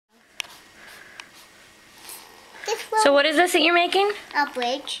So what is this that you're making? A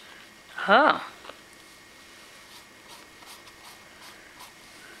bridge. Oh.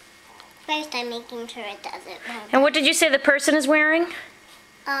 First, I'm making sure it doesn't move. And what did you say the person is wearing?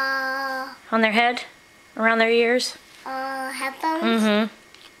 On their head? Around their ears? Headphones. Mm-hmm.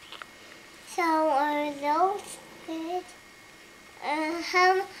 So are those good?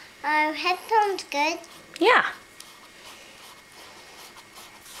 How are headphones good? Yeah.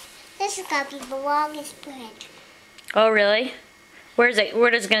 This is gonna be the longest bridge. Oh, really? Where is it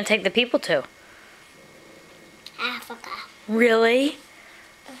going to take the people to? Africa. Really?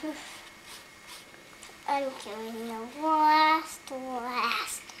 I'm doing the last.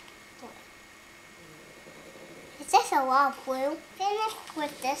 Is this a lot of blue? Finish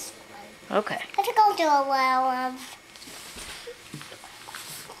with this one. Okay. Let's go do a little of.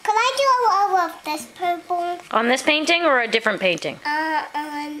 Could I do a little of this purple? On this painting or a different painting?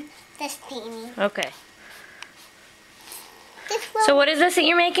 On this painting. Okay. This one. So what is this that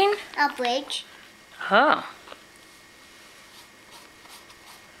you're making? A bridge. Oh.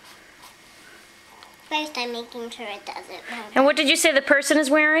 First, I'm making sure it doesn't move. And what did you say the person is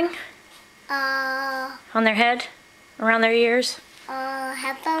wearing? On their head? Around their ears?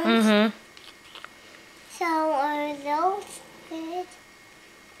 headphones. Mm-hmm. So are those good?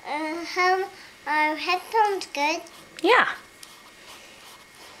 How are headphones good? Yeah.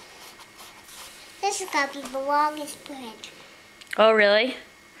 This is gonna be the longest bridge. Oh, really?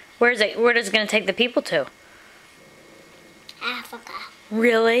 Where is it going to take the people to? Africa.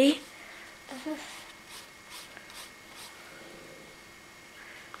 Really?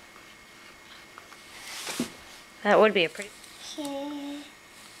 That would be a pretty... Here.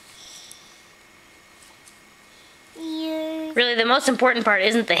 Really, the most important part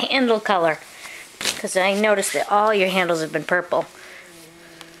isn't the handle color. Because I noticed that all your handles have been purple.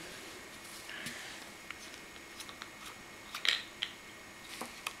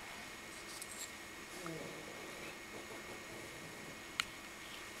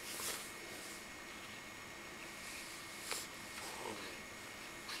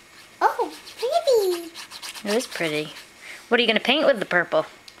 Oh, pretty. It is pretty. What are you going to paint with the purple?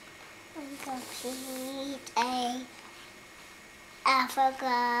 I'm gonna paint a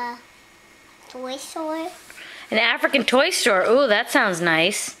Africa toy store An African toy store. Ooh, that sounds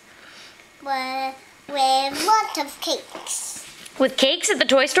nice. with lots of cakes. With cakes at the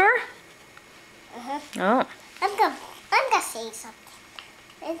toy store? Oh. I'm gonna say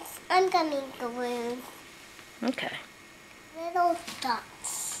something. I'm gonna make balloons. Okay. Little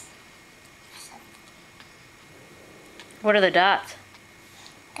dots. What are the dots?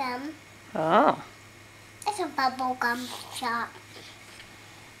 Gum. Oh. It's a bubble gum shop.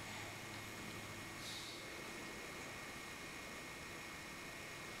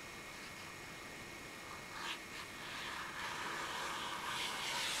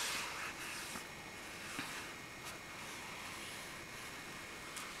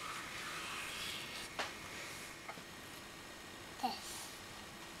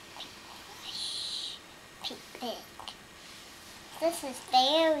 Pink. This is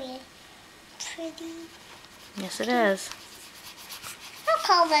very pretty. Yes, it is. I'll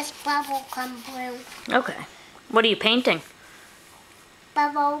call this bubble gum blue. Okay. What are you painting?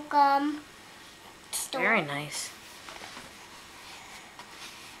 Bubble gum store. Very nice.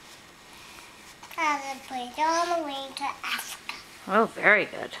 And a bridge all the way to Africa. Oh, very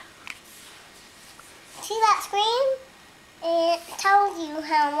good. See that screen? It tells you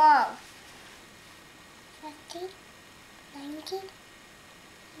how long. 15, 19,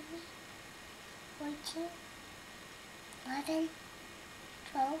 14, 11,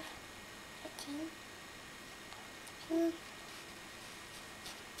 12, 13, 14.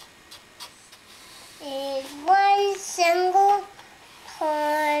 Is one single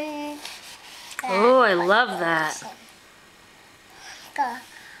pond. Oh, I love that. Go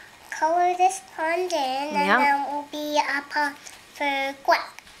color this pond in, and Yep. then will be a pond for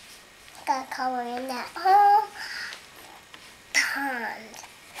quack. Got color in that whole pond.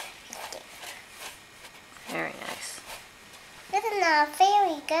 Very nice. This is not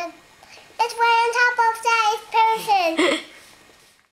very good. It's right on top of that person.